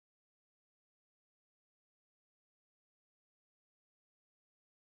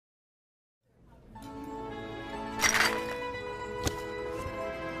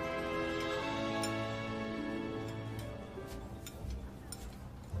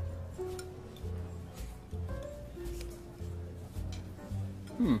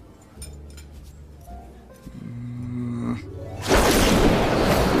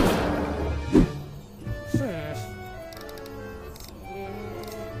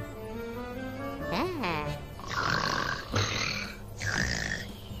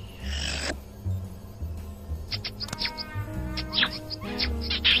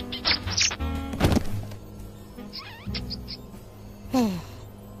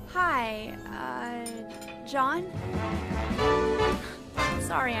Hi, John?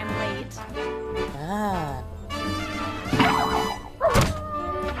 Sorry I'm late.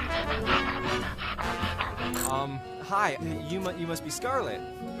 Hi, you must be Scarlet.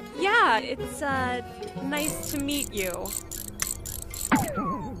 Yeah, it's, nice to meet you.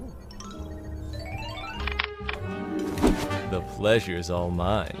 The pleasure's all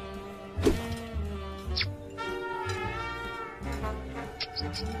mine.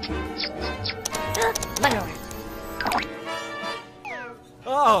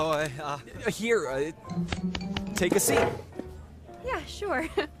 Oh, here, take a seat. Yeah, sure.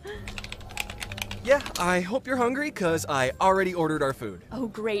 Yeah, I hope you're hungry, cause I already ordered our food. Oh,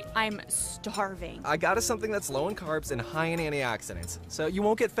 great. I'm starving. I got us something that's low in carbs and high in antioxidants, so you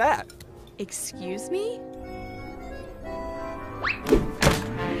won't get fat. Excuse me?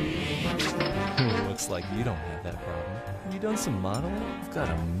 Looks like you don't have that problem. Have you done some modeling? You've got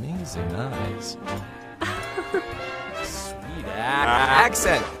amazing eyes. Sweet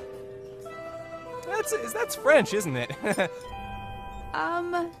accent. That's French, isn't it?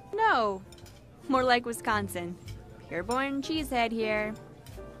 No. More like Wisconsin. Pure-born cheesehead here.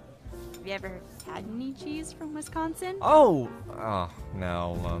 Have you ever had any cheese from Wisconsin? Oh,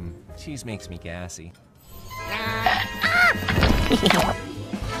 no, cheese makes me gassy.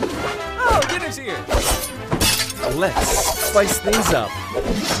 Oh, dinner's here! Let's spice things up.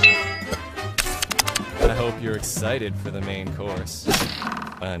 I hope you're excited for the main course.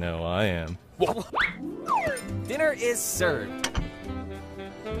 I know I am. Dinner is served.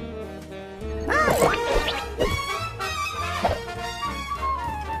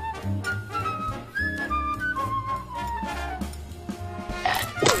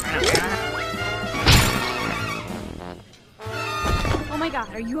 Oh my god,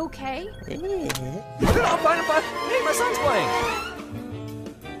 are you okay? I'm fine. Hey, my son's playing.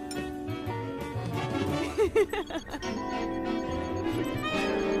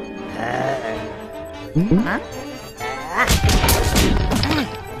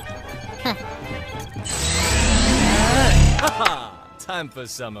 Time for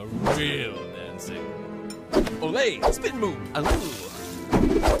some real dancing. Olay, spin move.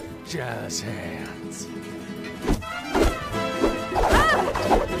 Aloo. Jazz hands.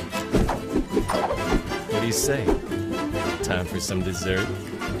 What do you say? Time for some dessert?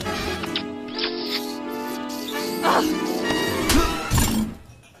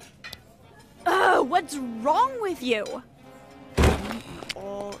 What's wrong with you?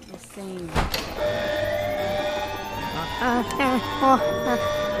 All the same.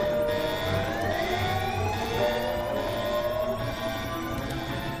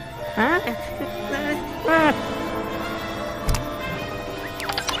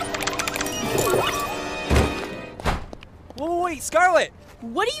 Whoa, wait, Scarlet!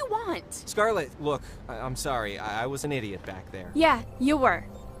 What do you want? Scarlet, look, I'm sorry. I was an idiot back there. Yeah, you were.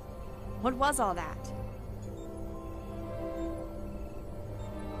 What was all that?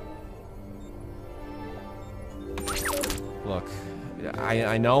 Look,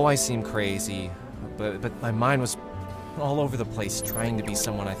 I know I seem crazy, but my mind was all over the place trying to be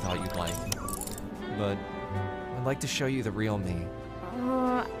someone I thought you'd like. But I'd like to show you the real me.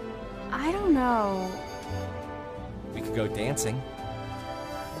 I don't know. We could go dancing.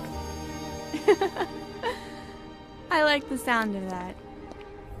 I like the sound of that.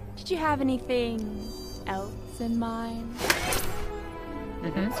 Did you have anything else in mind?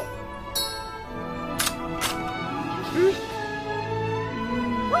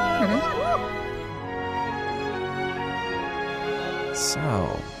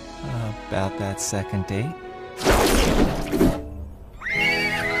 So, about that second date?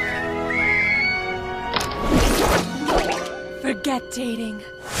 Forget dating.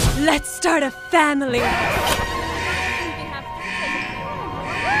 Let's start a family.